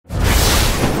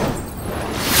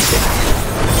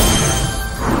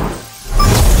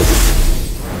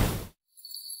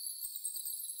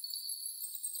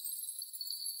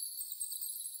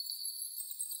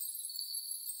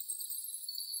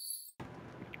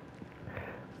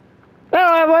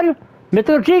everyone,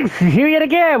 Mr. Jynx here yet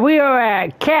again. We are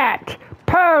at Cat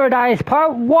Paradise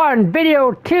Part 1,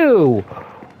 Video 2.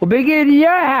 We'll begin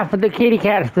your half of the kitty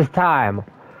cats this time.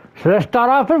 So let's start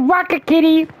off with Rocket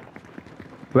Kitty.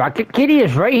 Rocket Kitty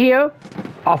is right here,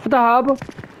 off of the hub.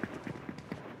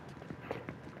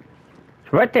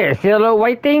 It's right there, see the little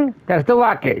white thing? That's the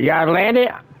rocket. You gotta land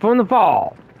it from the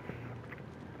fall.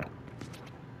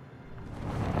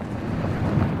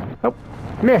 Oh,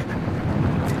 missed.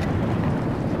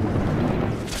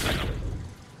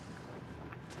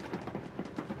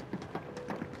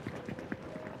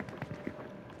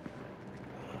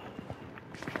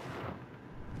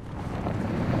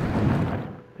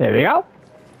 There we go.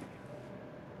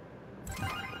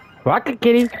 Rocket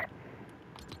Kitty.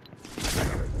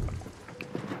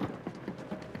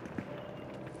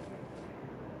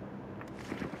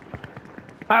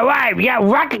 Alright, we got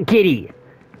Rocket Kitty.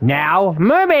 Now,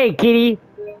 Mermaid Kitty.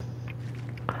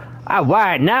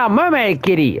 Alright, now Mermaid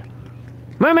Kitty.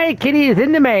 Mermaid Kitty is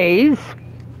in the maze.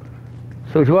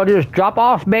 So what you want to do is drop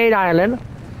off Main Island.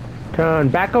 Turn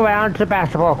back around to the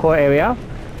basketball court area.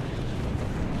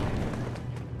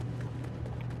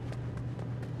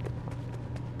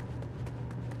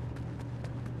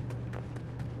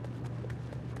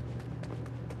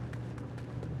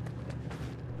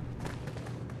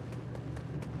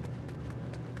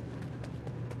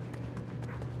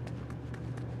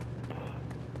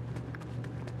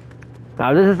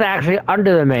 Now this is actually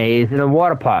under the maze in a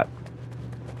water pot.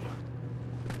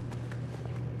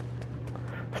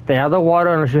 Stay out of the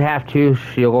water unless you have to, so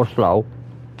you'll go slow.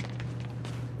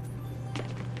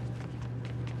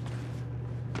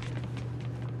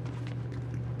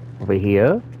 Over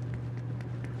here.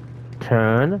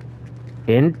 Turn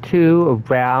into,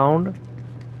 around,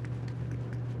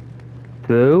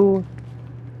 through,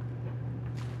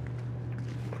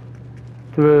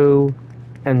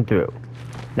 and through.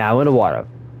 Now in the water.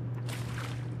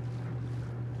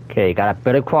 Okay, got a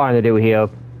bit of crawling to do here.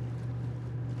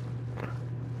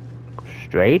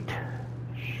 Straight.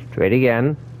 Straight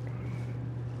again.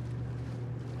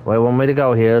 Only one way to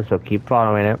go here, so keep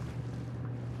following it.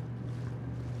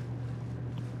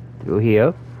 Through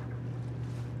here.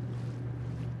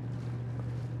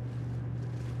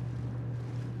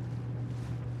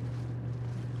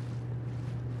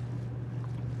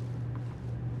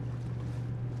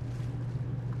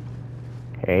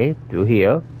 Okay, through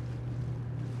here.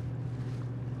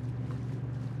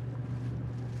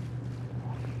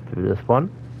 Through this one.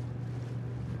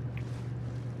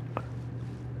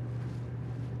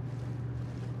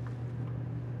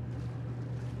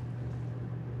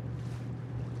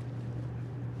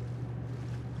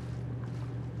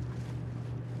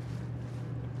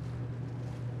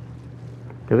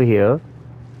 Through here.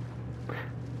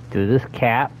 Through this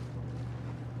cap.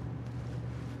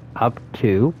 Up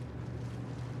to.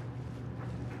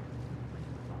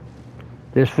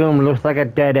 This room looks like a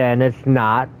dead end. It's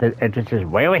not. The entrance is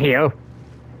way over here.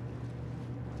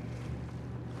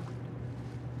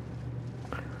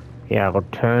 Yeah, we'll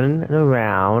turn it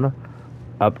around.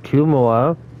 Up two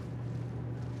more.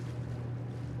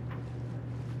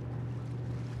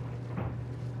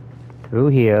 Through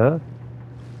here.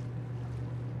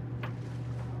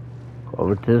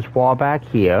 Over to this wall back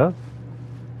here.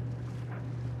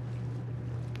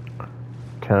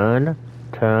 Turn,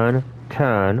 turn,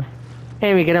 turn.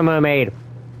 And we get a mermaid.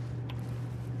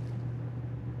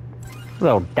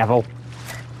 Little devil.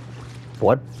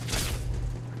 What?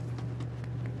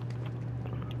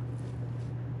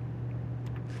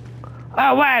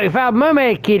 Oh wow, we found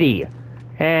Mermaid Kitty.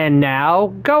 And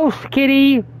now Ghost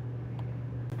Kitty.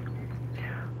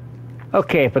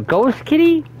 Okay, for Ghost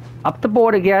Kitty, up the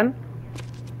board again.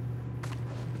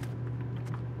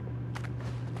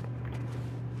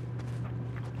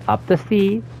 Up the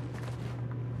sea.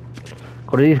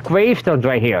 Go to these gravestones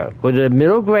right here. Go to the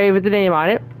middle grave with the name on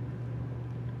it.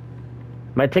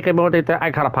 Might take a moment to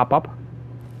icon to pop up.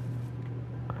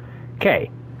 Okay.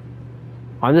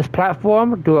 On this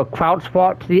platform, do a crouch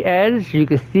walk to the edge. You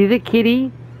can see the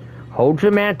kitty. Hold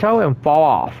your mantle and fall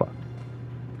off.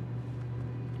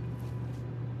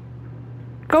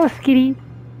 Ghost Kitty.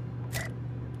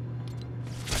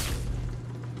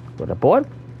 Go to the board.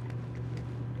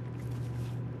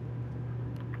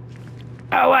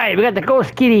 Alright, we got the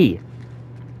Ghost Kitty.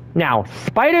 Now,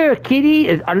 Spider Kitty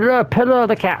is under a pillar of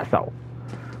the castle.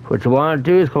 What you want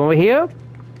to do is come over here.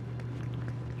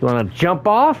 You want to jump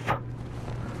off.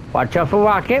 Watch out for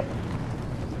Rocket.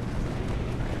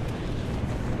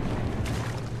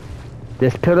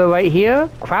 This pillar right here.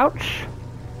 Crouch.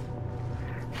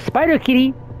 Spider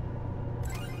Kitty.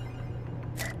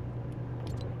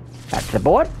 That's the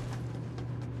board.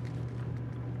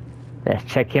 Let's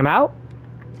check him out.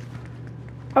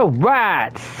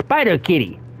 Alright, Spider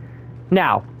Kitty.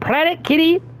 Now, Planet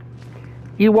Kitty,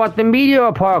 you want the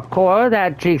meteor parkour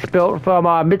that Jynx built from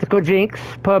Mythical Jynx,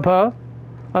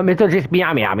 Mythical Jynx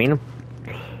Miami, I mean.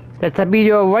 That's a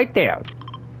meteor right there.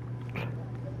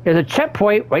 There's a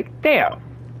checkpoint right there.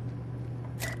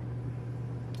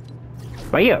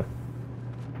 Right here.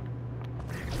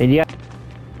 And yeah,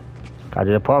 gotta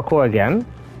do the parkour again.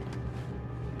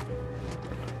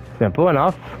 Simple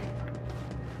enough.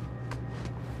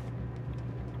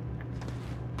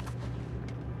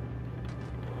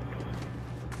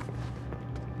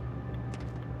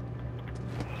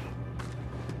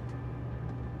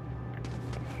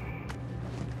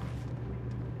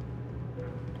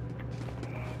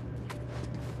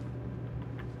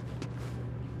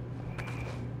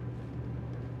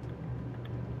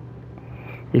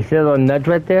 You see a little nudge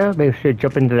right there? Make sure you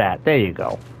jump into that. There you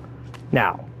go.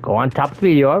 Now, go on top of the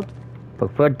meteor.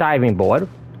 Look for a diving board.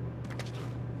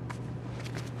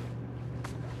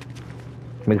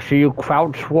 Make sure you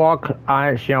crouch walk on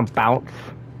it so you don't bounce.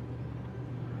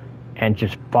 And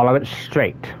just follow it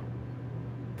straight.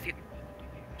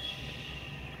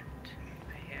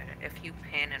 If you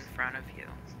pin in front of you.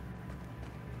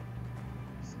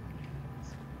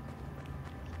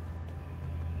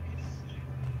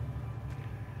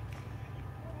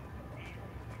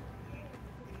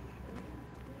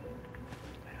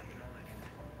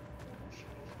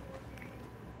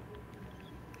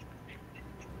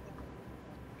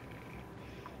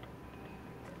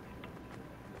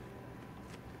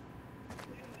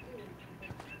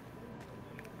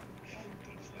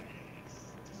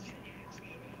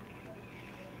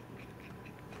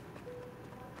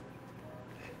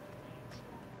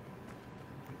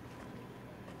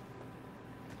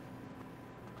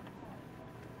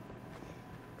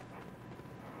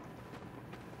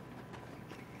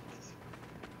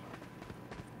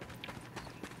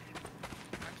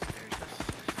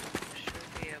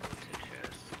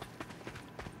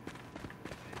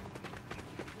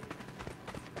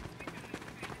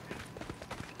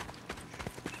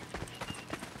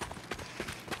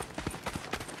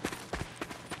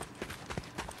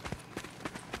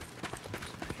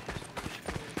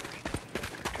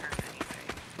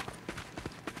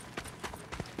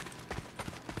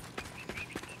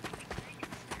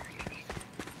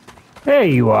 There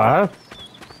you are. Just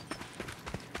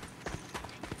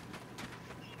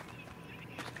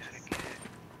gotta get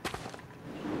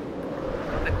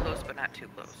a little bit close, but not too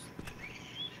close.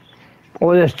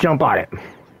 Or just jump on it.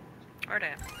 Or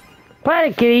down.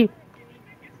 Planet Kitty.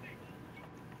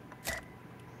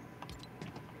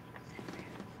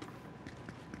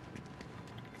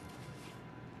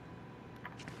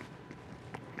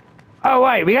 All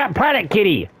right, we got Planet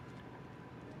Kitty.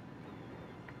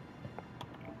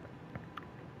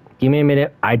 Give me a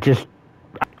minute.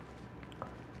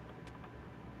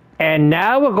 And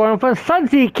now we're going for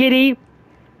Sudsy Kitty.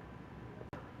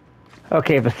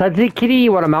 Okay, for Sudsy Kitty,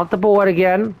 you want to mount the board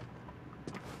again.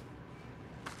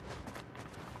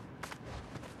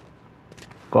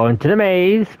 Go into the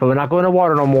maze, but we're not going to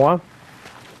water no more.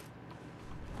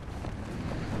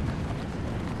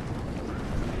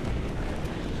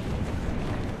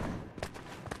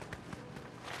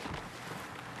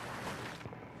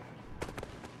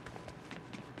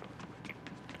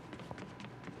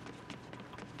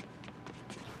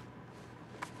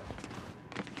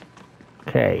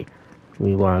 Okay,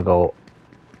 we want to go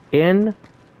in,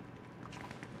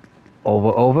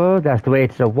 over, that's the way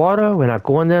it's the water, we're not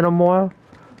going there no more.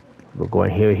 We're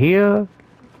going here,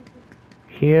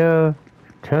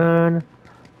 turn,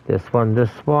 this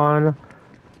one,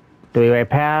 three-way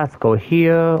path, go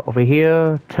here, over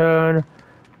here, turn,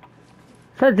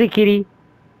 Sudsy Kitty.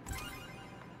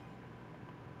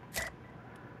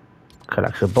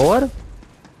 Collection board.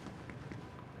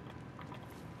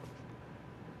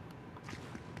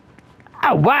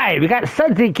 Alright, we got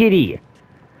Sudsy Kitty.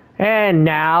 And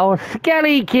now,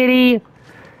 Skelekitty.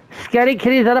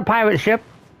 Skelekitty's on a pirate ship.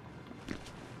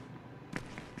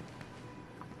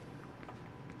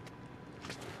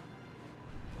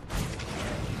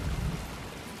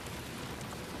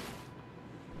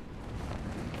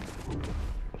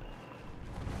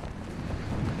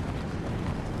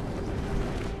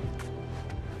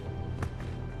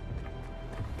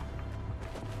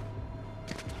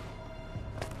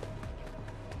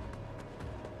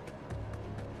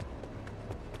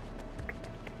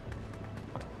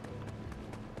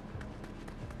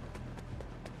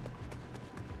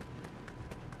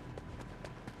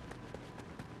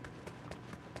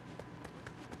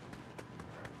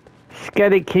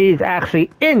 Skelekitty is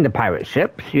actually in the pirate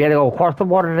ship, so you gotta go across the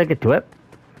water to get to it.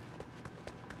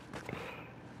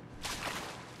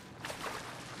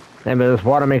 Remember, this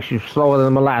water makes you slower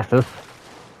than molasses.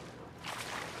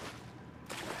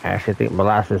 I actually think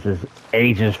molasses is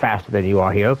ages faster than you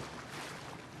are here.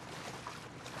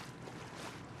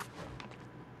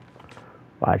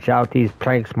 Watch out, these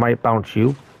planks might bounce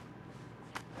you.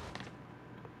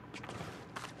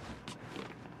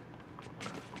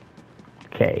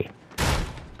 Okay.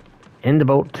 In the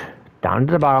boat, down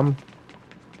to the bottom.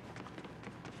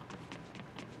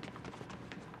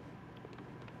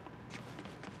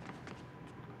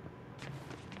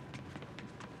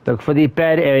 Look for the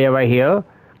bed area right here.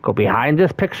 Go behind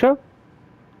this picture.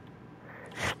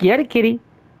 Skelekitty.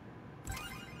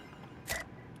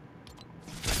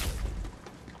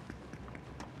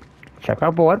 Check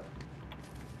our board.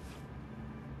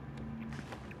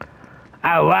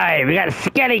 Alright, we got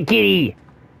Skelekitty.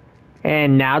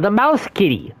 And now the Mouse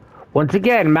Kitty. Once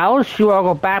again, Mouse, you all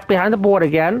go back behind the board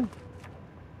again.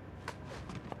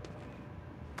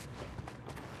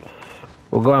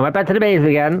 We're going right back to the base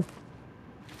again.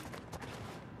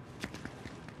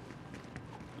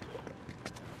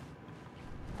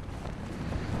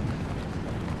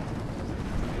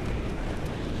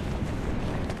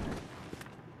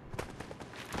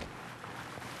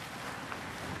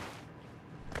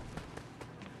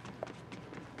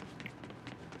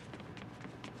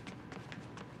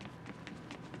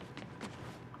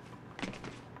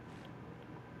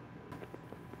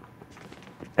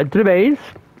 Enter the base.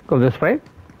 Go this way.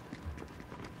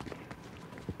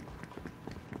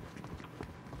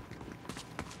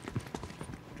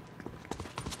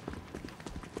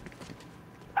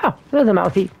 Oh, there's a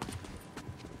mousey.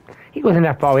 He wasn't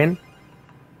that far in.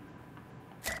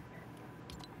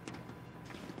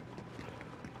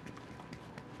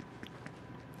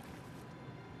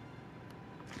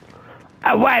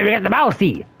 Alright, we got the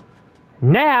mousey.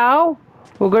 Now,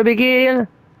 we're going to begin.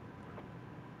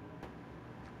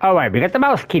 Alright, we got the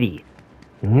Mouse Kitty.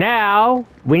 Now,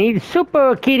 we need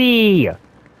Super Kitty.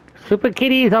 Super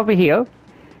Kitty is over here.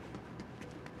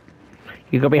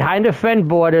 You go behind the friend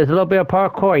board, there's a little bit of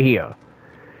parkour here.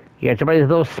 You got somebody's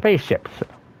little spaceships.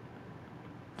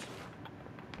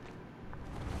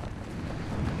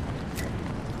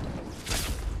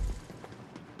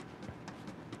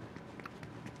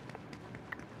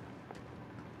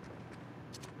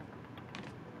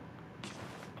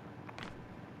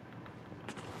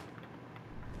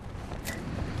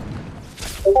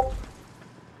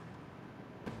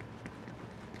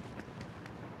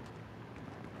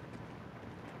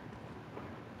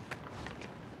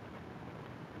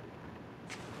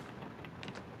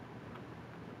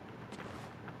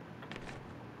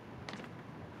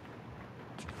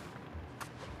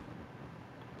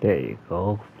 There you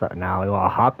go. So now we want to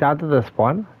hop down to this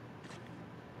one.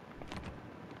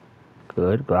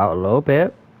 Good. Go out a little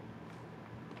bit.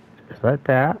 Just like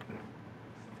that.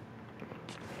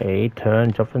 Okay,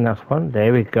 turn, jump to the next one.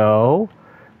 There we go.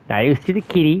 Now you see the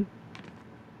kitty.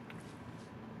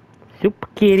 Super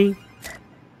Kitty.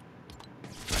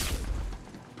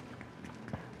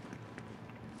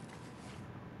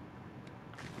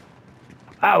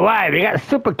 Alright, we got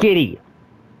Super Kitty.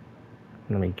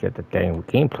 Let me get the dang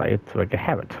gameplay so I can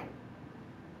have it.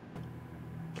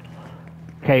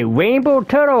 Okay, Rainbow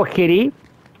Turtle Kitty.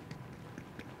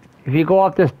 If you go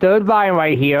off this third vine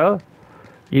right here,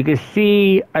 you can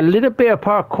see a little bit of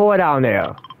parkour down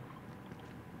there.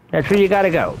 That's where you gotta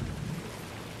go.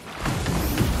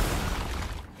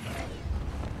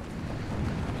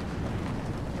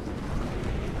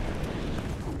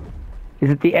 He's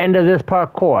at the end of this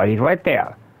parkour. He's right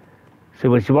there. So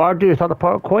what you want to do is start the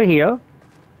parkour here.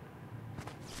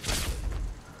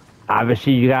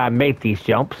 Obviously, you gotta make these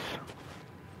jumps.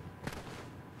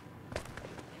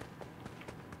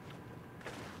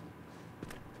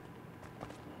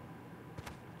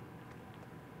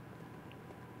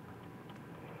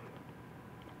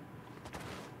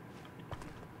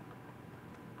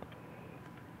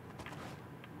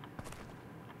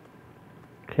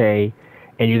 Okay,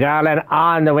 and you gotta land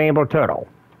on the rainbow turtle.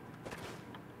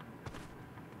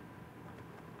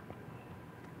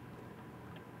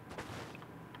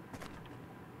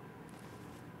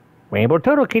 Rainbow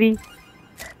Turtle Kitty.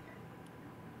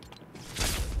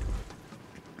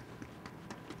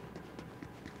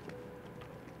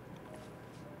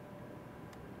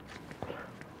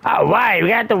 Alright, we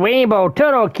got the Rainbow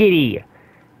Turtle Kitty.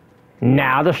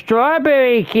 Now the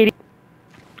Strawberry Kitty.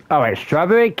 Alright,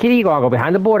 Strawberry Kitty, gonna go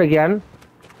behind the board again.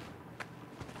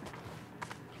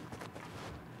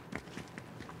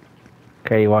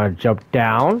 Okay, you wanna jump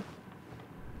down.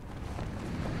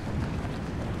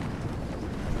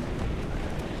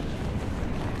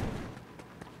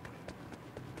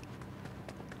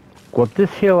 Go up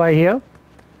this hill right here.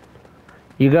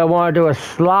 you're going to want to do a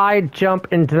slide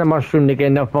jump into the mushroom to get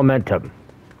enough momentum.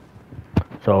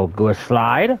 So go a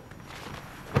slide.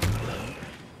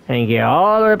 And get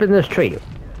all the way up in this tree.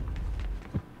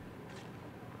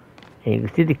 And you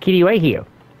can see the kitty right here.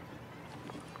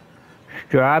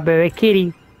 Strawberry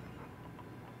Kitty.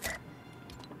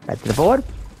 Back to the board.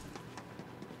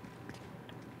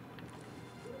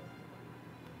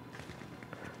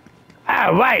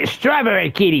 Alright, Strawberry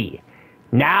Kitty.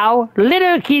 Now,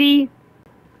 Little Kitty.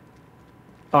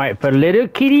 Alright, for Little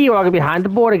Kitty, you're walking behind the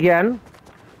board again.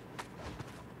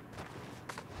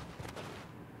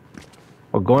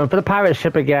 We're going for the pirate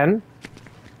ship again.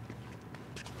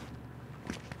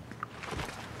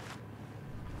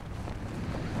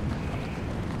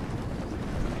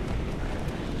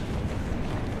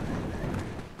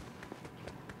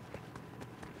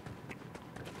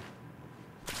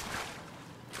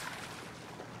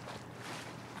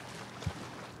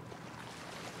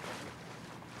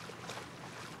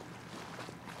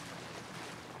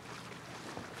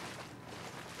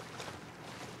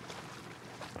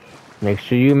 Make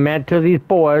sure you mentor these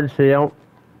boards so they don't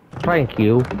prank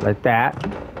you like that.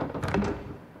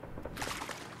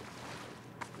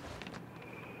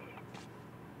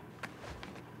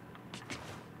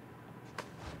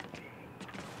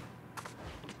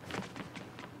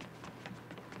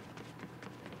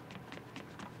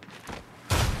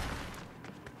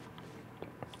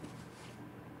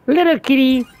 Little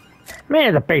Kitty. Man,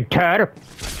 it's a big turd.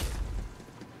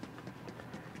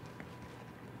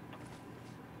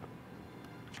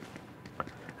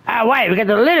 Alright, we got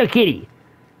the Little Kitty.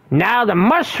 Now the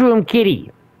Mushroom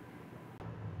Kitty.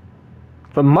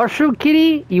 For Mushroom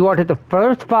Kitty, you want to hit the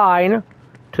first vine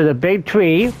to the big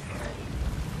tree.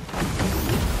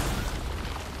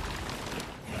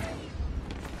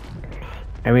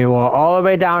 And we walk all the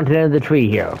way down to the end of the tree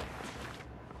here.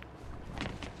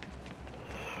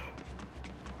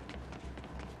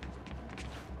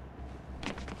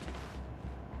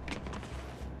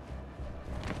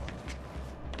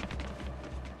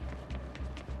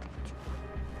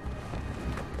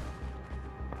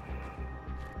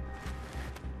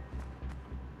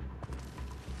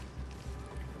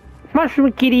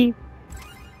 Mushroom Kitty.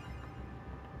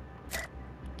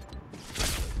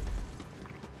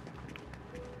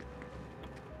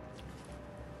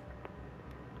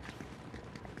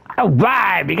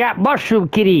 Alright, we got Mushroom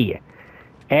Kitty.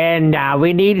 And now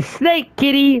we need Snake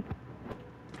Kitty.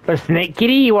 For Snake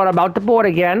Kitty, you want to mount the board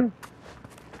again.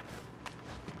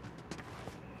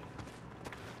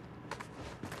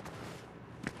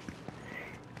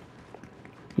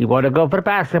 You want to go for the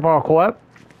basketball court.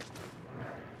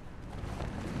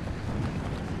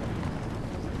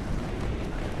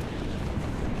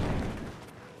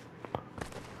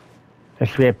 There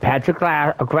should be a patch of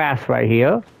grass right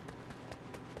here.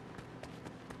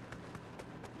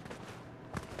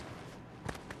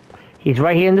 He's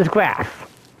right here in this grass.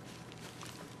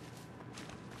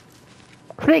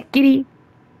 Snake Kitty.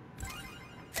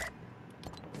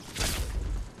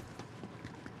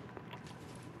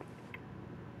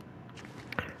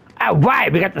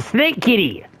 Alright, we got the Snake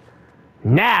Kitty.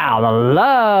 Now the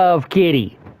Love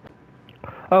Kitty.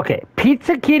 Okay,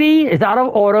 Pizza Kitty is out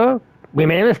of order. We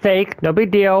made a mistake, no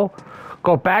big deal.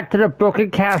 Go back to the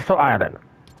Broken Castle Island.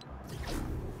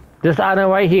 This island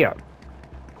right here.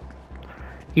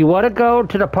 You want to go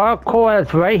to the parkour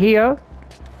that's right here.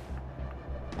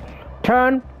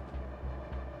 Turn.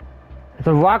 There's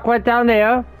a rock right down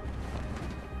there.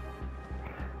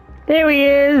 There he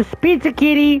is, Pizza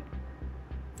Kitty.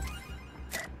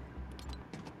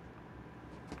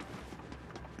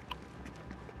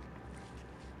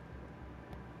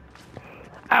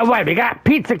 Alright, we got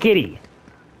Pizza Kitty.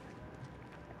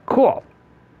 Cool.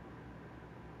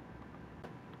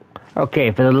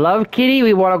 Okay, for the Love Kitty,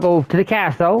 we want to go to the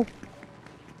castle.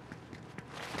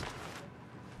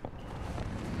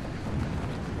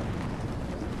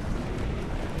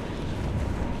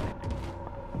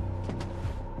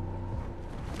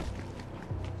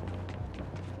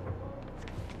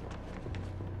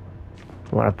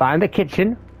 We want to find the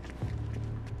kitchen.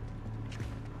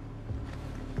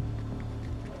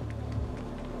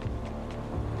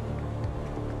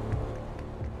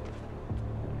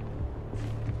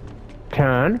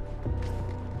 Turn.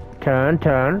 Turn,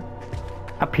 turn.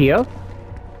 Up here.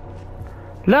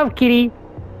 Love Kitty.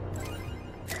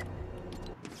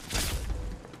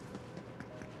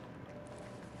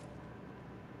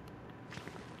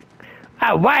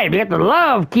 Alright, we got the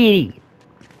Love Kitty.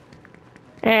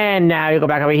 And now you go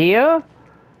back over here.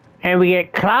 And we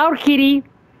get Cloud Kitty.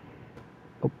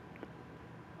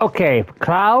 Okay, for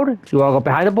Cloud, you want to go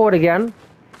behind the board again.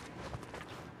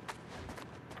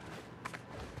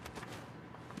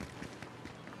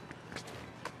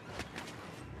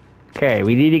 Okay,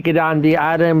 we need to get on the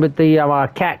island with the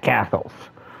cat castles.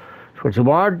 So what you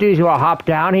want to do is you want to hop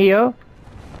down here.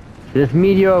 This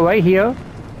meteor right here.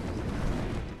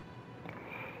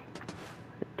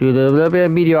 Do the little bit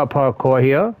of meteor parkour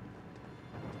here.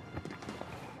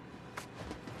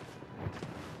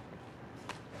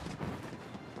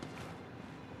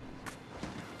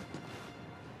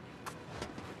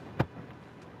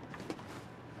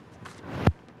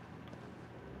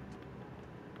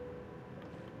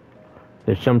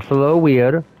 This jump's a little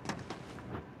weird.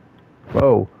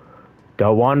 Whoa.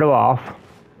 Don't wander off.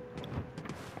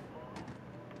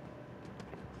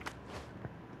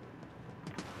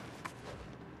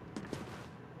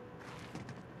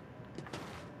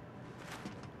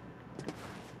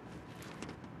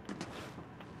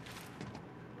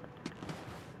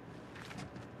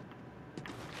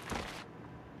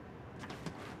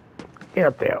 Get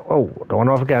up there. Oh, don't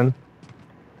wander off again.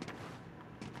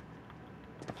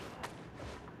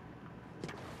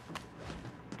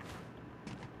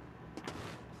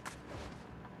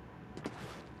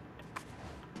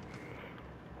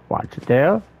 Watch it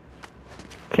there.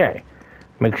 Okay.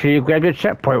 Make sure you grab your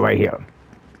checkpoint right here.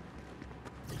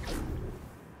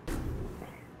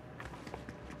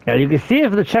 Now you can see it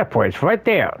for the checkpoints right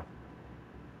there.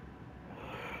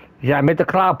 You gotta make the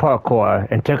cloud parkour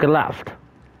and take a left.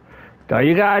 That's all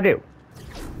you gotta do.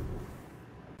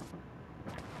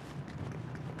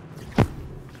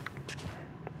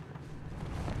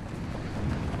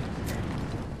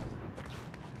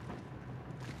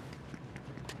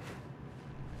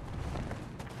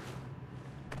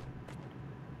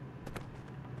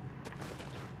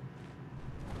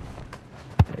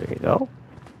 There you go.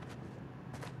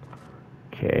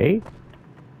 Okay.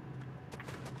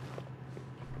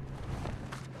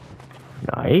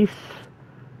 Nice.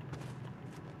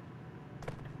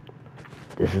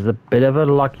 This is a bit of a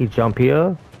lucky jump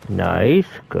here. Nice.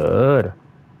 Good.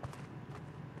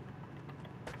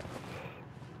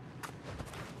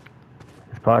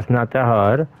 This part's not that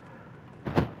hard.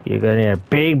 You're gonna need a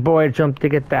big boy jump to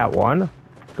get that one.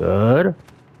 Good.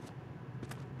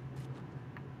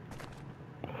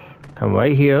 Come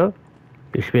right here.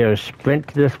 You should be able to sprint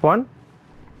to this one.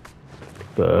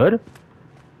 Good.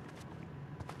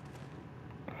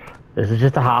 This is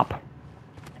just a hop.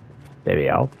 There we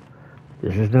go.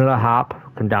 This is another hop.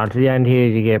 Come down to the end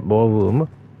here to get more room.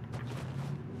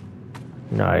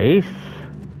 Nice.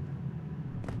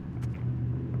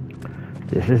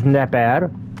 This isn't that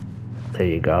bad. There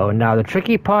you go. Now the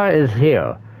tricky part is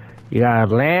here. You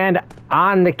gotta land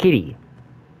on the kitty.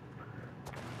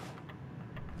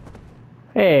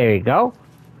 There you go.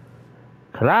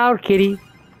 Cloud Kitty.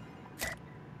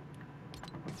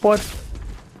 What?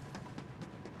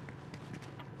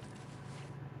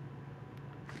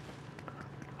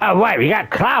 Alright, we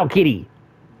got Cloud Kitty.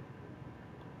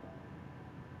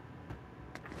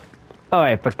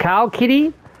 Alright, for Cloud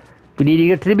Kitty, we need to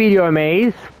get to the meteor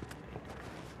maze.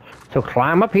 So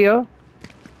climb up here.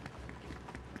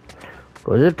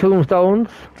 Go to the tombstones.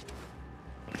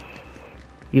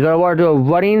 You're gonna want to do a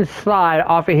running slide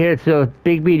off of here to those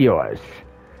big meteors.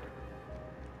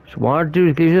 What you want to do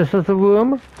is give yourself the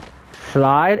room,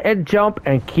 slide and jump,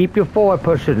 and keep your forward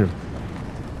pushing.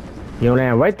 You'll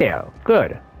land right there.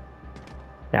 Good.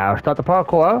 Now start the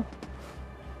parkour.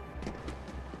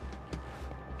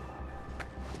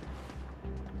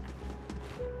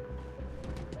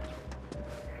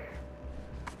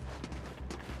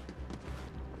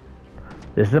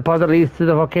 This is the part that leads to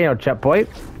the volcano checkpoint.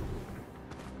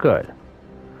 Good.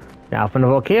 Now from the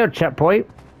volcano checkpoint,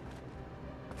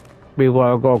 we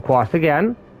will go across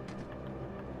again.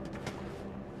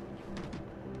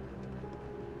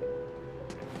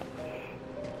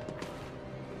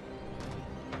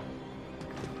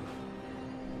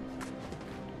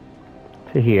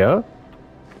 To here.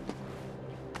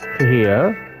 To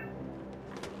here.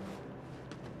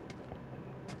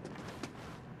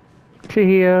 To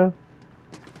here.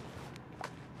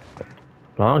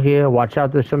 Along here, watch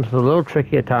out, there's some a little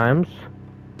tricky at times.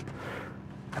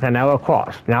 And now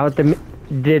across. Now at the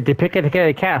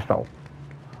Panda castle.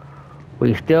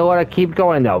 We still want to keep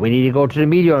going though. We need to go to the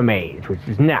meteor maze, which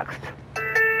is next.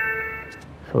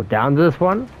 So down to this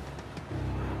one.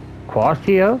 Cross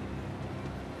here.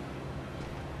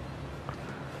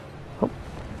 Oh.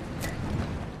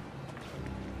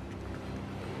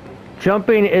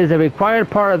 Jumping is a required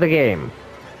part of the game.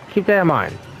 Keep that in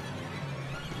mind.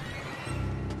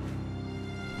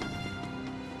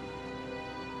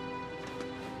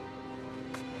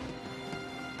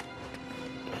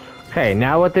 Okay,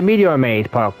 now with the meteor maze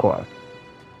parkour.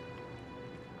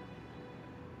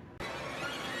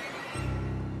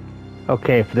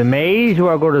 Okay, for the maze, you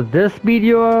want to go to this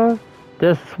meteor,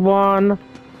 this one,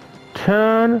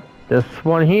 turn, this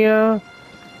one here,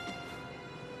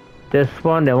 this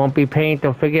one, there won't be paint,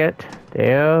 don't forget,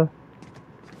 there,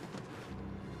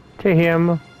 to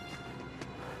him,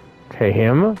 to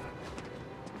him,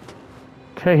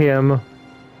 to him,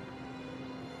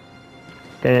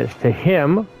 then it's to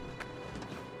him,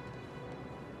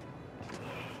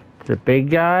 to the big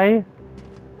guy.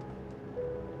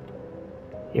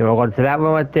 You want to go to that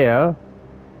one right there.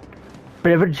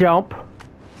 Bit of a jump.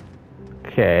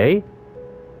 Okay.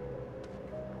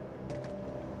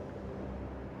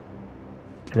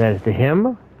 And then it's to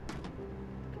him.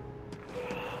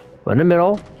 One in the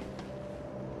middle.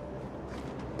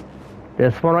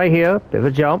 This one right here. Bit of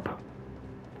a jump.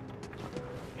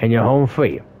 And you're home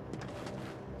free.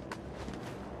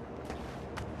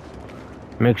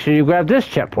 Make sure you grab this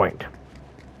checkpoint.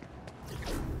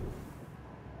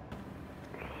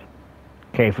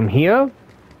 Okay, from here,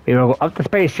 we're gonna go up the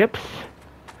spaceships.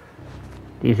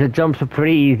 These jumps are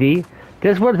pretty easy.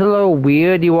 This one's a little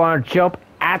weird. You want to jump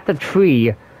at the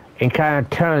tree and kind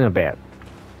of turn a bit.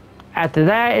 After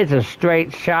that, it's a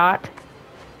straight shot.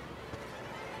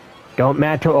 Don't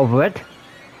matter over it.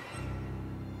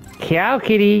 Cow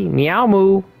kitty, meow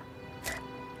moo.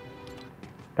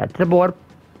 That's the board.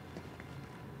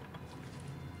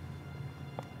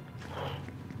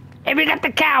 And we got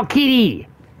the cow kitty.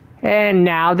 And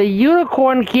now the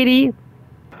unicorn kitty.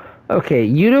 Okay,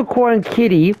 unicorn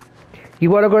kitty.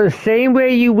 You want to go the same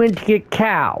way you went to get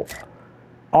cow.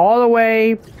 All the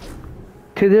way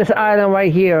to this island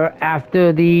right here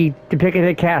after the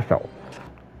depicted castle.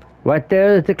 Right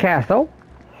there is the castle.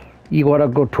 You want to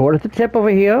go towards the tip over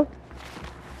here.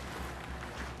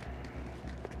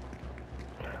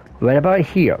 Right about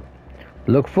here.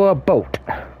 Look for a boat.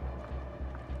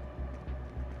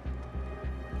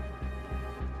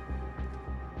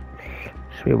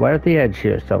 Should be right at the edge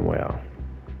here somewhere.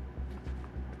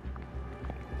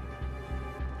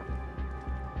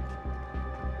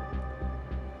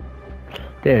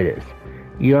 There it is.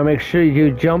 You want to make sure you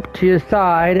jump to your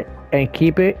side and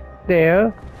keep it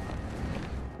there.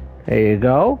 There you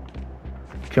go.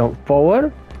 Jump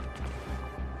forward.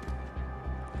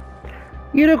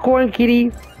 Unicorn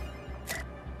kitty.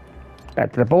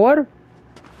 Back to the board.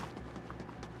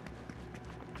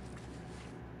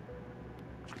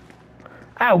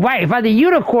 Oh, right, by the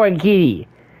unicorn kitty.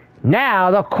 Now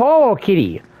the coral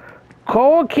kitty.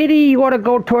 Coral kitty, you want to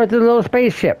go towards the little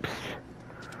spaceships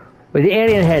where the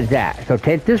alien head's at. So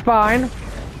take this vine.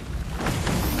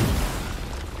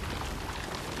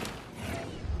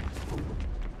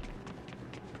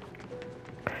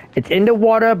 It's in the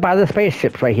water by the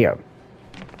spaceships right here.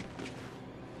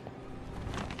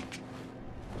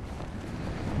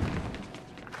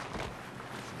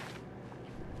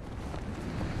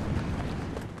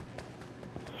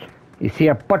 You see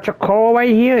a bunch of coral right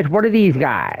here? It's one of these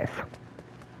guys.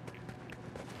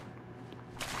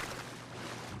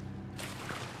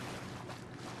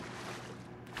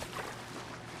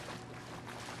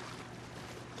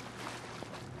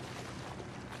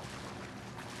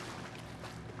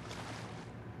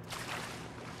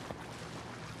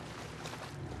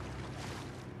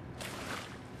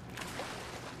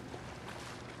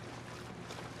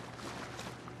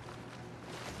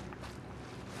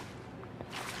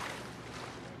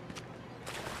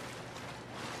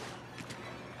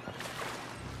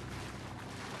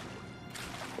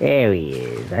 There he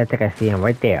is. I think I see him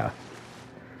right there.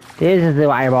 There's his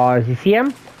little eyeballs. You see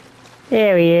him?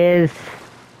 There he is.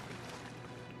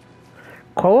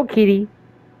 Coral kitty.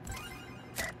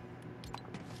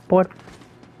 What?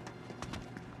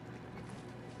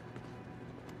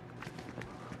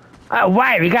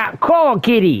 Alright, we got Coral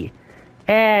Kitty.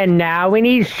 And now we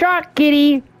need Shark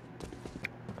Kitty.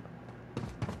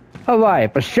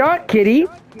 Alright, for Shark Kitty,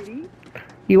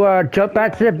 you want to jump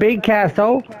back to the big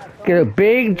castle. Get a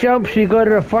big jump so you go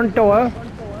to the front door.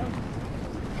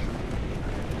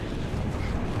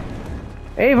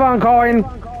 Avon calling.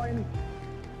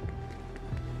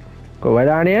 Go right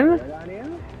on in.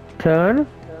 Turn.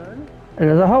 And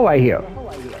there's a hole right here.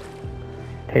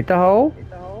 Take the hole.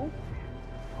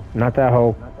 Not that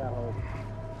hole.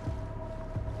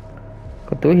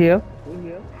 Go through here.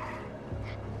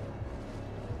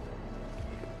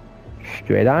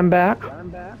 Straight on back.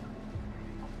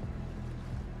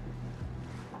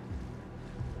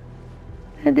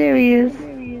 And there he is.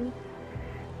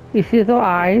 You see his little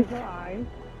eyes.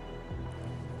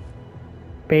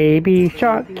 Baby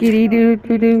shark kitty doo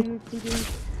doo doo.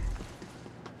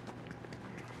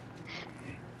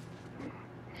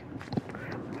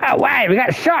 Alright, we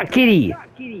got Shark Kitty.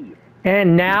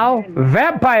 And now,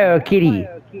 Vampire Kitty.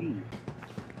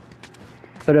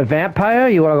 For the vampire,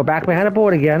 you want to go back behind the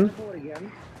board again.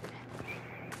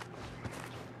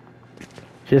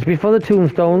 Just before the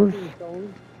tombstones.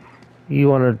 You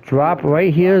want to drop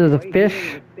right here to the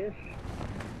fish.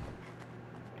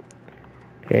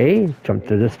 Okay, jump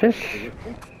to this fish.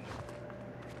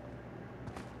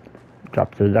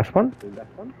 Drop to the next one.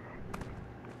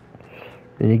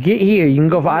 When you get here, you can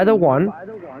go for either one.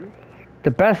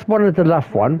 The best one is the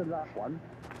left one.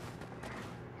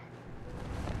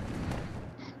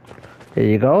 There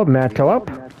you go, mantle up.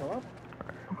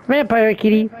 Vampire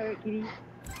Kitty.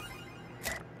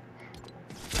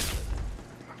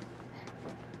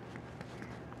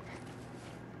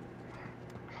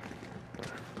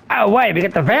 Oh wait, we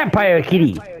got the Vampire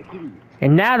Kitty.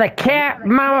 And now the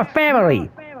CatMomma family.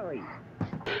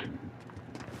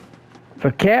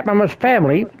 For CatMomma's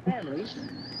family,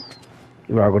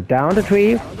 you want to go down the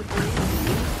tree.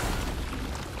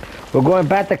 We're going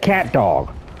back to Cat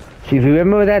Dog. So if you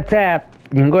remember where that's at,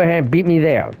 you can go ahead and beat me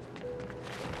there.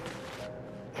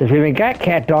 Since we haven't got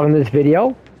Cat Dog in this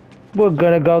video, we're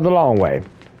gonna go the long way.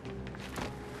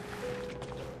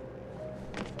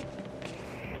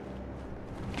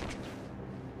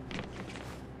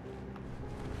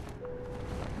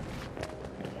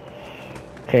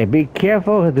 Okay, be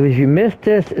careful, because if you miss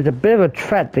this, it's a bit of a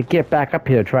threat to get back up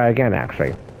here to try again,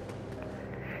 actually.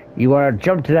 You want to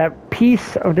jump to that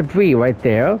piece of debris right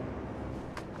there.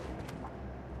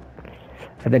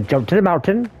 And then jump to the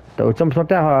mountain. Those jumps not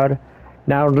that hard.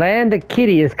 Now land the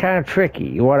kitty is kind of tricky.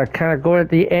 You want to kind of go at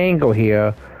the angle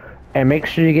here and make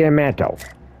sure you get a mantle.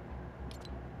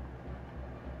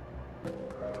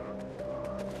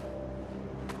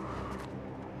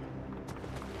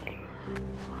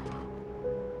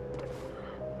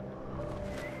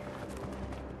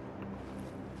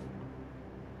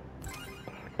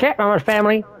 CatMomma's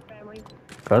family.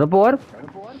 Go to the board.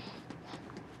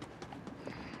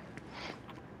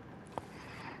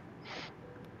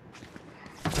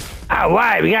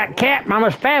 Alright, we got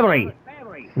CatMomma's family.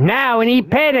 Now we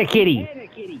need Panda Kitty.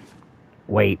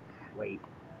 Wait.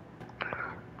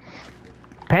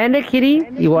 Panda Kitty,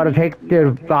 you want to take the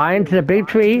vine to the big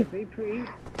tree.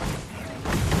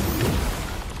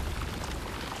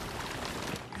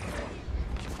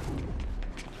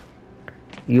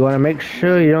 You want to make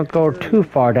sure you don't go too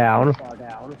far down,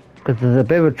 because there's a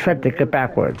bit of a threat to get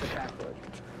backwards.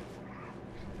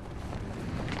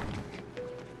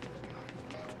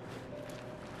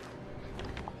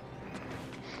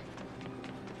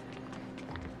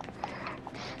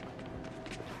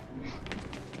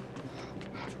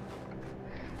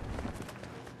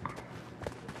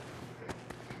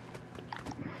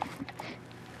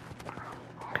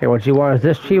 Okay, what you want is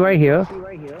this tree right here.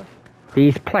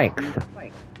 These planks.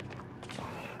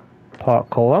 Part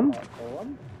column.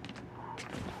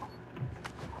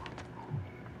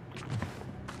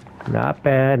 Not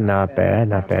bad, not bad,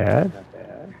 not bad.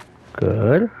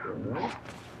 Good.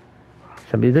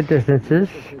 Some of these are distances.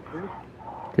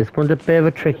 This one's a bit of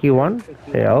a tricky one.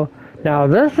 There. Now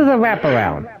this is a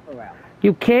wraparound.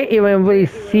 You can't even really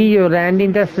see your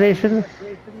landing destination,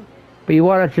 but you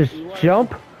want to just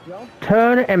jump,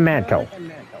 turn, and mantle.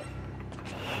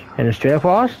 And then straight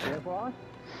across.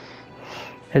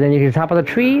 And then you can top of the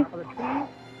tree,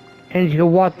 and you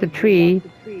can walk the tree,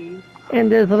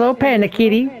 and there's a little Panda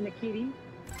Kitty.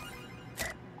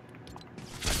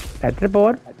 Back to the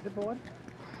board.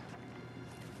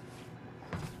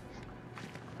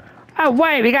 Oh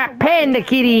wait, we got Panda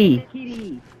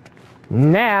Kitty.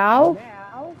 Now,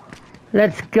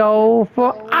 let's go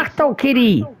for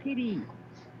Octokitty.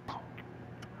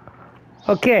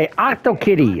 Okay,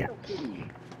 Octokitty.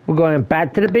 We're going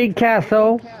back to the big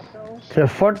castle. To the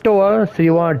front door, so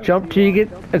you want to jump till you get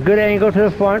a good angle to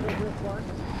the front.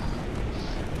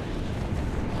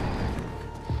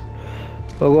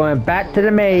 We're going back to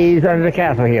the maze under the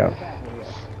castle here.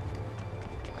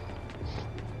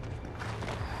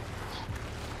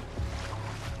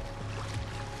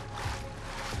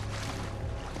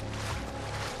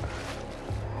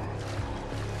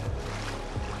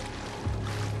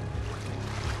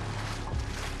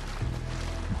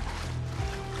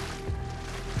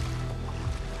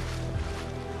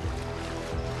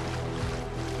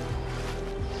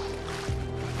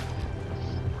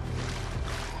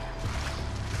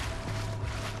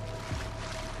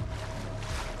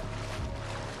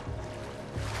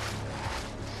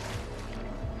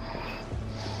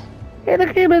 Hey,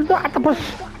 look at the octopus!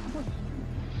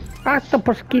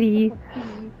 Octopus Kitty!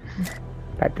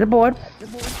 Back to the board.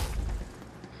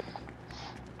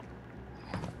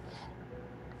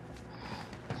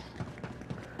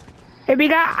 And we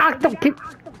got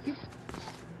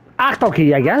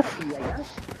Octokitty, I guess.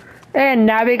 And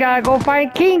now we gotta go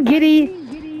find King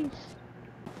Kitty.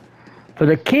 For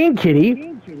the King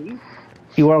Kitty,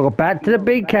 you wanna go back to the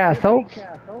big castle.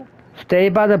 Stay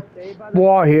by the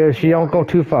wall here so you don't go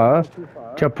too far.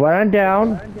 Jump right on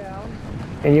down.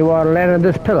 And you wanna land on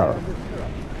this pillar.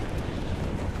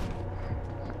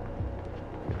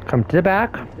 Come to the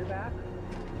back.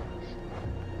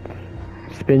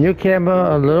 Spin your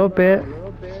camera a little bit.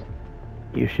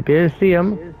 You should be able to see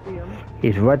him.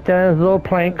 He's right there on his little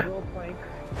plank.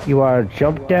 You want to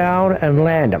jump down and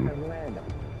land him.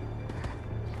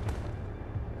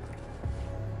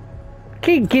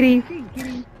 Kee Kitty.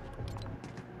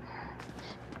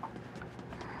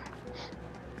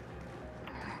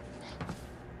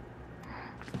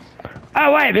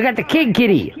 Oh wait, we got the King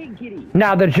Kitty.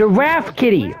 Now the Giraffe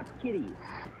Kitty.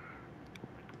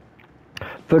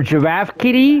 For Giraffe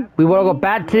Kitty, we want to go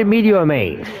back to the meteor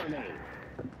maze.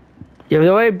 You've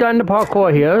already done the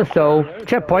parkour here, so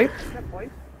checkpoint.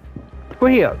 We're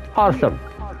here. Awesome.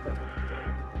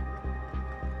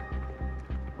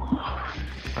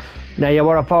 Now you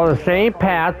want to follow the same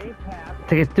path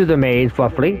to get through the maze,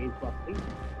 roughly.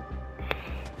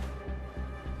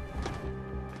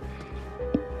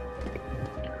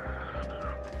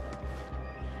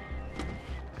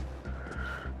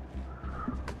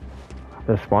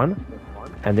 This one,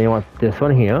 and then you want this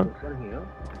one here,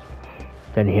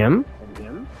 then him.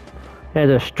 There's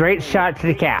a straight shot to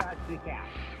the cap.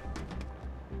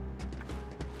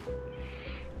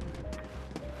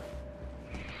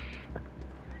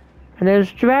 And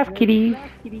there's Giraffe Kitty.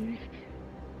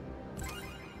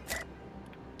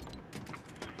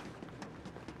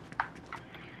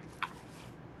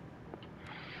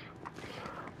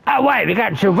 Oh wait, we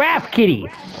got Giraffe Kitty.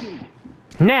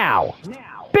 Now,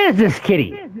 Business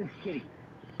Kitty.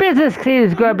 Business Kitty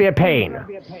is going to be a pain.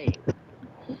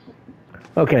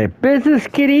 Okay, Business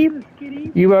Kitty,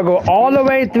 you will go all the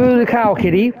way through the Cow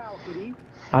Kitty.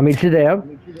 I'll meet you there.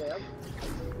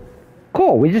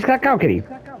 Cool, we just got Cow Kitty.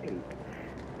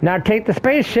 Now take the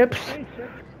spaceships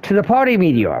to the party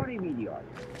meteor.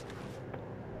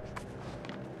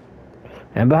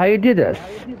 Remember how you did this.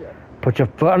 Put your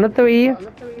foot on the 3,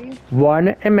 1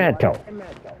 and mantle.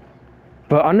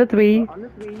 Foot on the 3,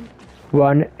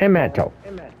 1 and mantle.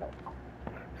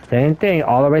 Same thing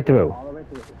all the way through.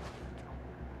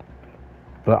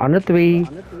 Foot on the 3,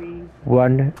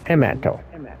 1 and mantle.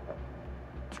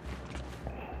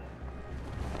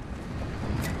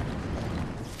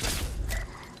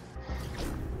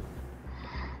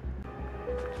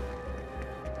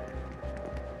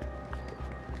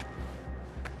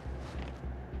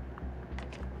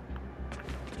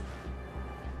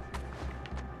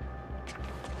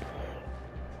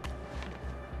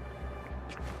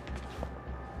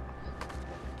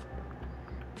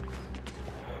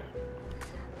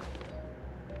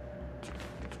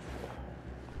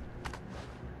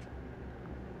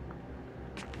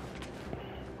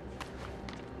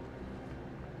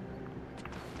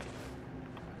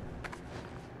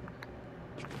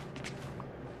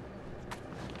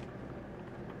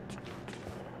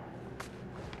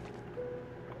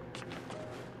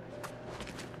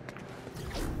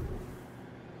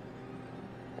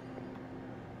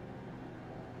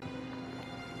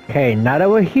 Okay, now that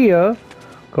we're here,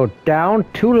 go down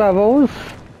 2 levels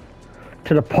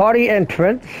to the party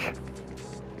entrance.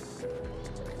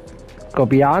 Go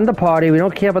beyond the party. We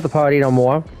don't care about the party no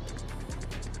more.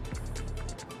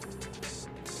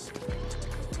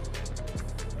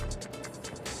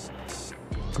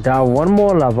 Go down 1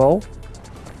 more level.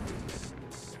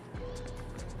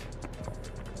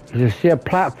 You see a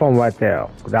platform right there.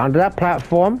 Go down to that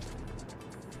platform.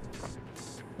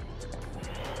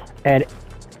 And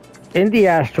in the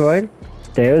asteroid,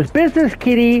 there's Business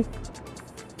Kitty.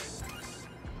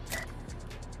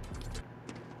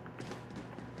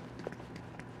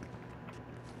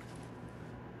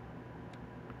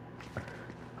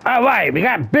 Alright, we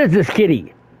got Business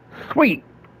Kitty. Sweet.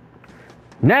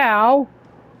 Now,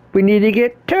 we need to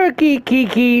get Turkey Kee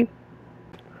Kee.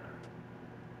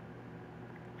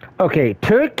 Okay,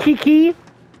 Turkey Kee.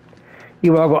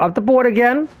 You want to go up the board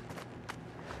again.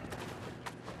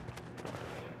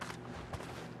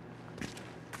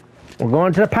 We're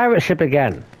going to the pirate ship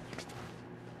again.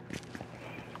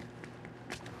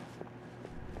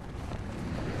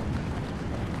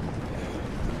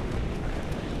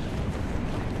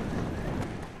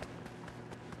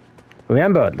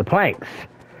 Remember, the planks.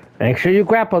 Make sure you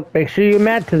grapple, make sure you're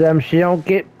mad to them so you don't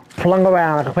get flung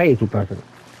around like a crazy person.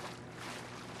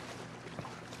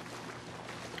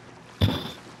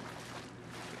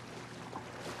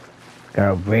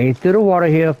 Gotta wade through the water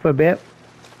here for a bit.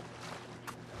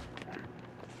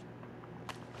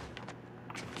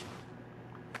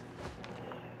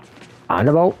 On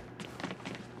the boat.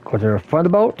 Go to the front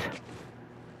of the boat.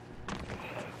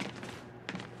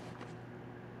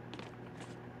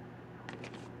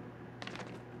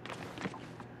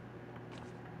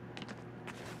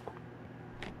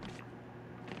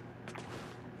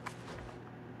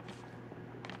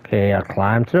 Okay, I'll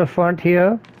climb to the front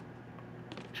here.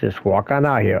 Just walk on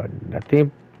out here.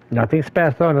 Nothing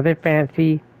special, nothing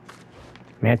fancy.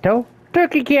 Manto,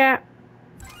 turkey cat.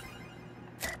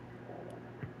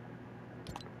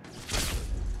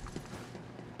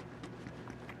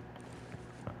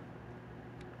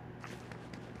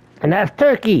 And that's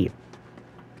turkey.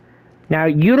 Now,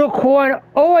 unicorn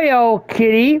Oreo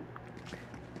kitty.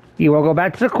 You will go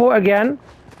back to the court again.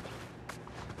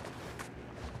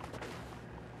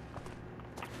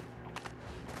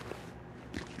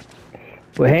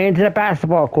 We're heading to the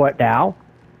basketball court now.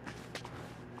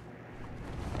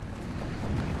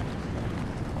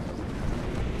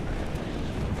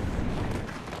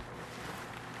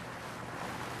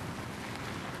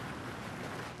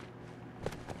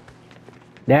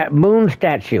 That moon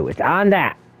statue, it's on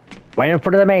that. Right in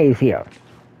front of the maze here.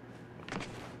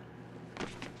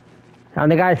 On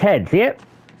the guy's head, see it?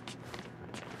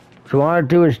 So what I want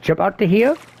to do is jump out to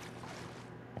here.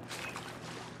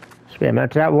 Spin him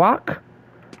out to that rock.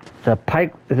 There's a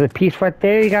pipe, there's a piece right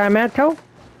there, you got a mantle.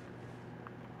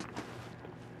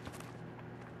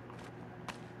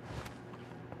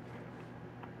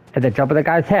 And then jump on the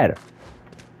guy's head.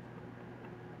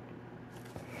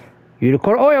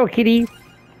 Unicorn Oreo kitty.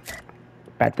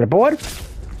 Back to the board.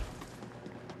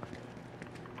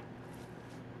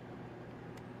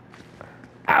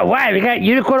 Alright, we got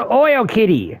Unicorn Oreo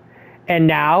kitty. And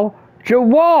now,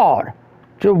 Gerald.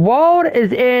 Gerald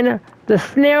is in the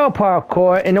snail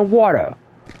parkour in the water.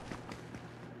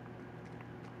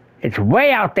 It's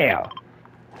way out there.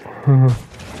 Do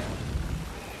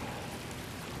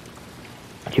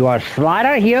you want to slide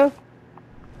out here?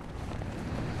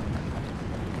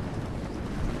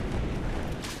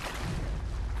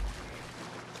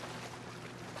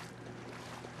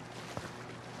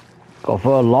 Go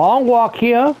for a long walk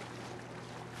here.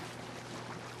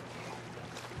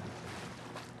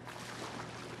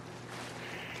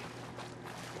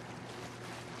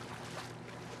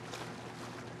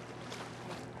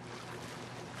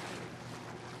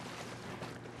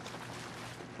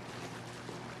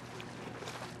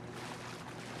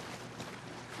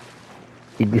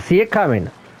 You can see it coming.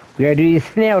 We gotta do these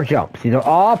snail jumps. These are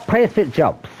all placement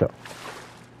jumps. So.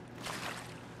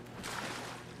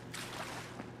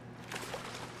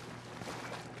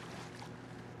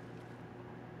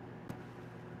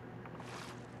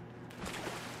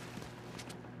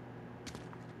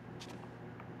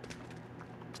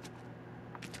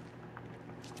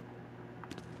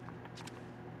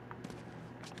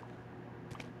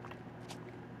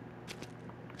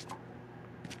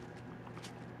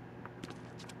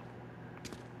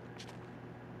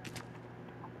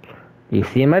 You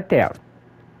see him right there.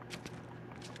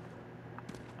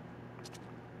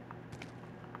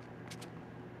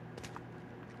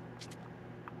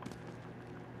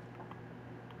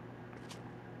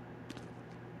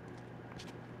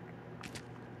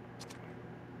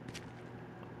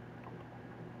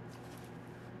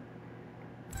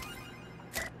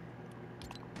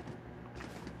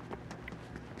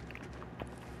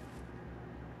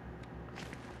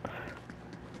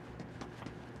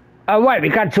 Alright, we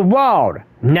got Gerald.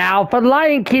 Now for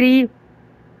Lion Kitty.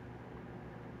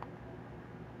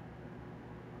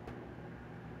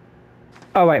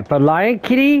 Alright, for Lion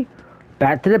Kitty,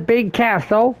 back to the big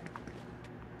castle.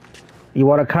 You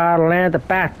want to kind of land at the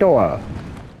back door.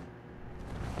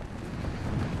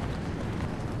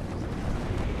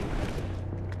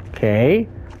 Okay,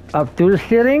 up through the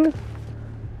ceiling.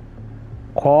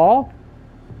 Crawl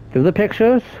through the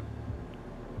pictures.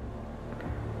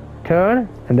 Turn,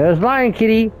 and there's Lion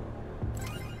Kitty.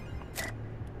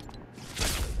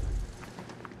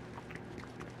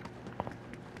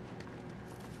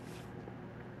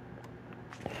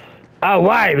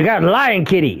 Alright, we got Lion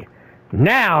Kitty.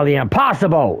 Now the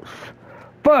impossibles.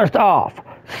 First off,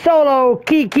 Solo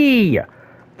Kee Kee.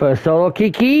 For Solo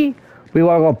Kee Kee, we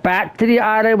want to go back to the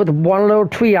island with one little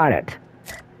tree on it.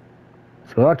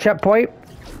 So our checkpoint.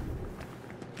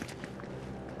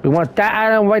 We want that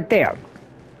island right there.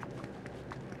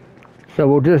 So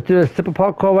we'll just do a simple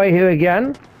parkour right here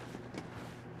again.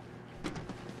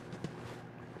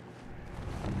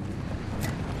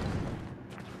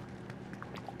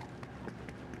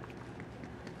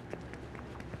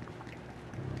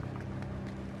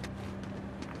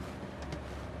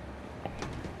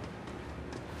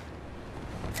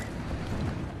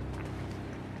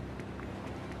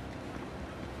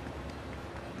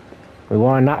 We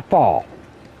want to not fall.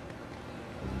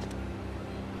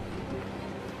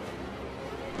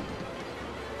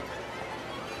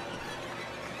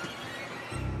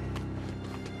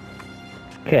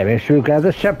 Okay, make sure we got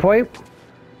this checkpoint.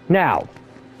 Now,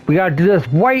 we gotta do this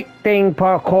white thing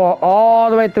parkour all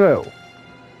the way through.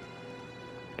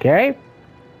 Okay?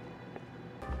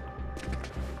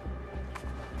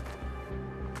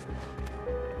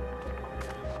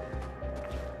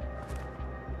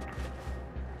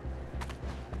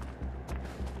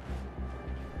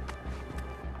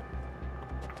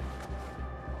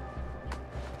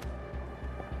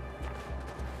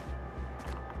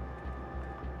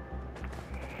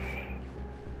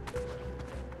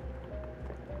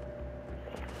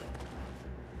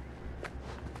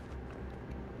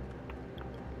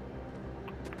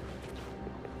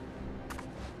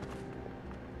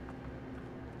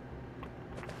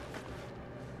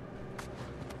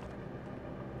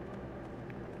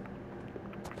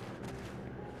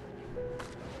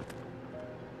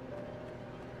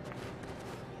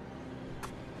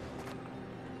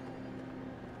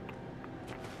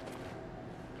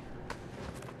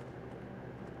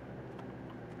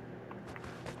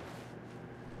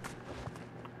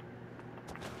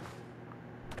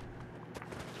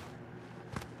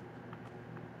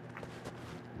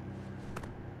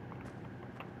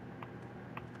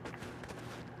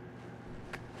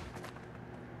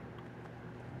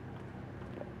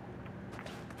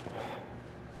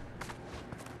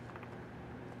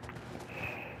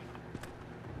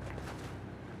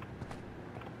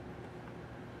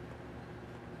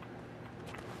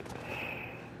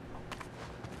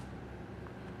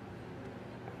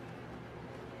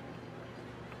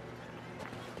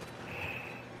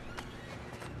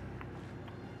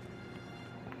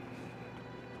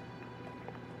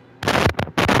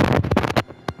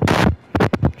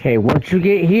 Okay, once you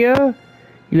get here,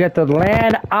 you have to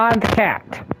land on the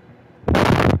cat.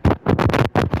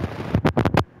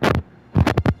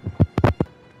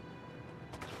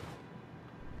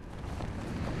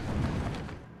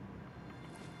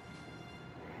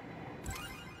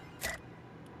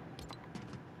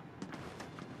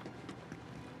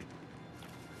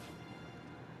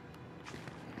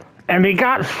 And we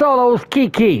got Solo's Kee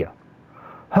Kee.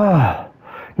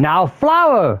 Now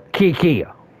Flower Kee Kee.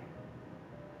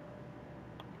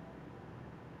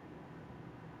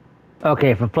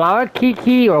 Okay, for Flower Kee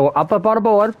Kee, or up on the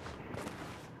board.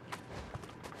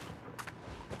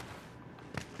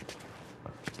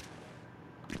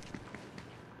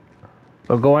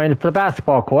 We're going to the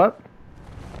basketball court.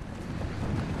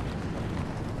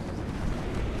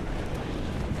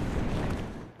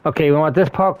 Okay, we want this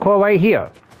parkour right here.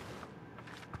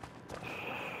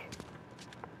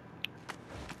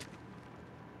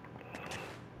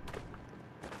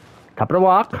 Top of the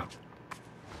walk.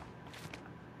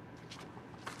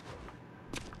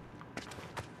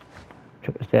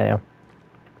 There.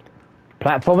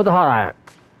 Platform with the hot iron.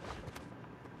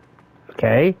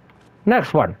 Okay.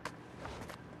 Next one.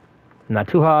 Not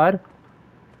too hard.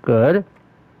 Good.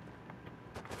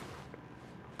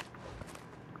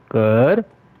 Good.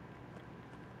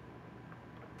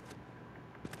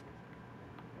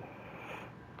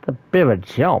 It's a bit of a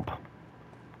jump.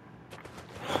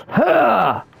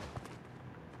 Huh!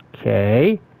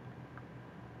 Okay.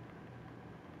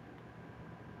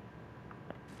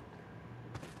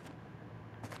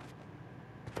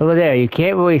 Over there, you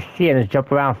can't really see it and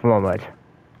jump around for a moment.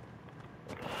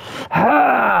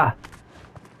 Ah!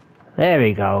 There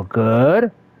we go,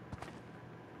 good.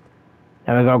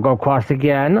 Then we're gonna go across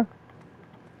again.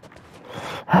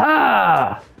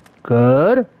 Ah!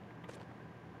 Good.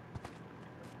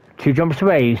 2 jumps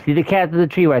away, you see the cat in the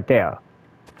tree right there.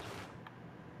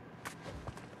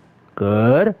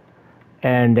 Good.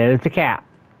 And there's the cat.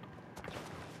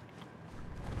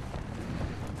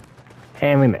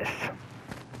 And we missed.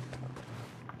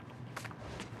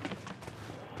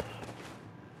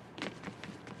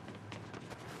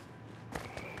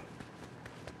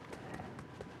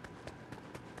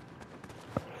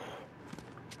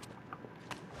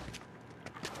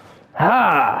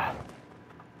 Ah!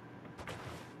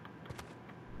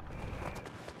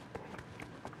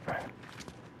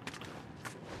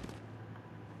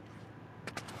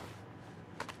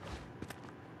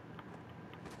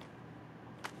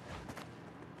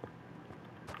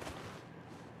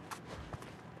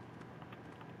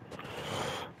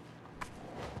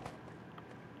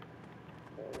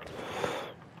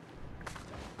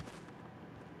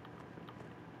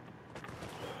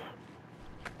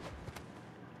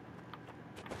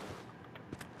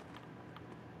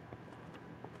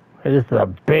 This is a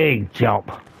big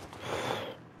jump.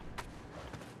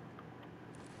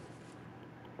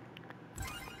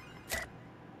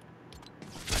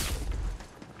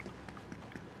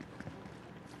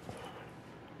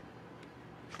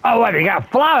 Oh, wait, we got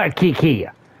Flower Kee Kee.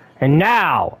 And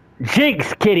now,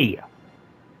 Jynx Kitty.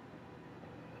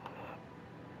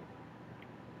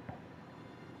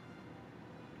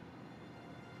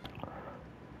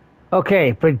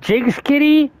 Okay, for Jynx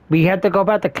Kitty, we have to go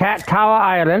back to Cat Tower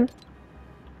Island.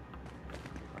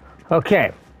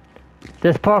 Okay,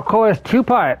 this parkour is 2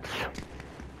 parts.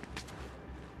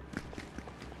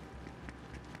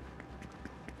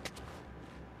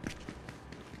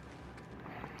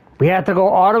 We have to go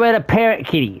all the way to Panda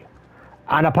Kitty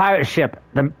on a pirate ship,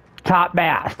 the top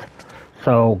mast.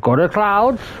 So go to the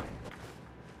clouds.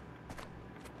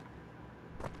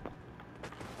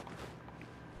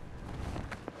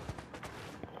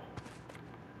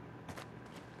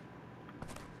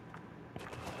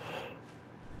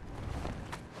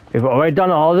 We've already done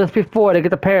all this before to get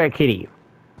the Panda Kitty.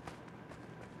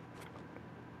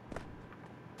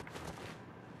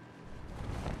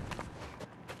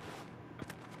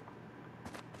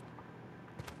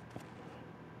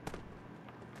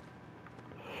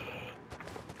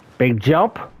 Big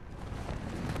jump.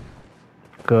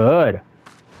 Good.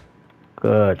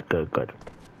 Good, good, good.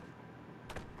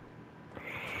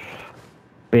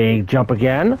 Big jump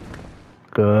again.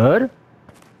 Good.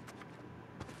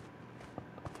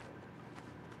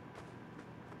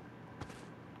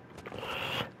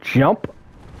 Jump.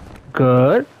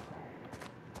 Good.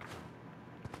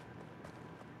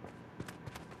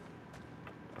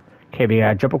 Okay, we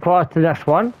gotta jump across to the next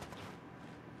one.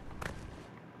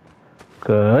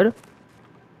 Good.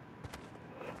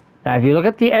 Now, if you look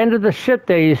at the end of the ship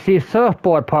there, you see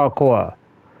surfboard parkour.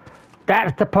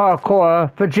 That's the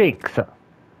parkour for Jynx.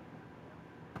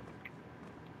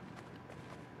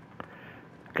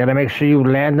 Gotta make sure you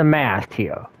land the mast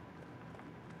here.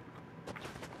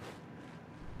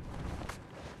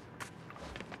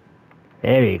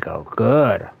 There we go.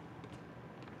 Good.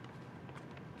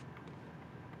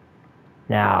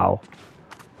 Now,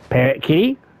 Panda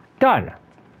Kitty, done.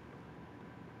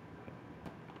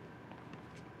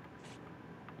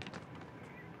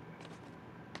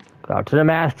 Go to the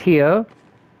mast here.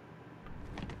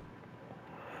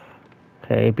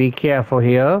 Okay, be careful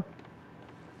here.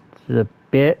 This is a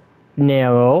bit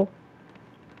narrow.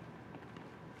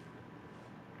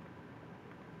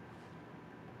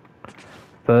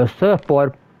 First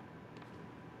surfboard.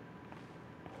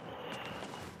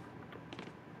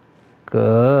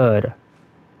 Good.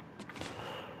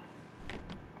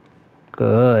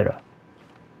 Good.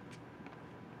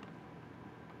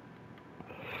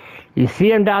 You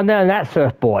see him down there on that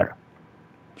surfboard.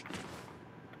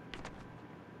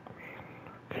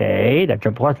 Okay, now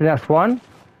jump across the next one.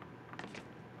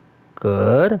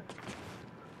 Good.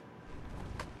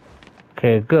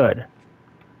 Okay, good.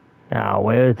 Now,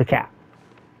 where's the cat?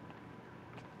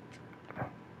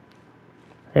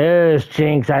 There's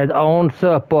Jynx on his own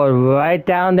surfboard right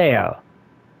down there.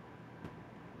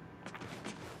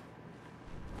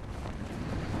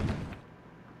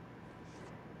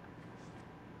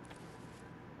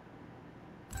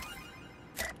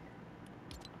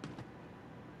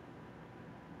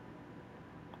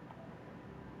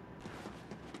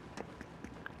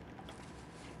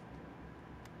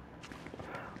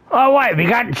 Alright, we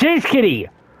got Jynx Kitty.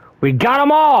 We got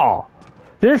them all.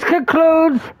 This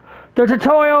concludes the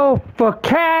tutorial for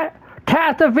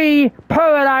Catastrophe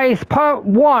Purradise Part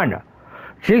 1.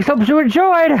 Jynx, hopes you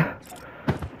enjoyed.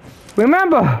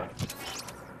 Remember,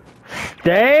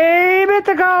 stay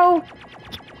mythical.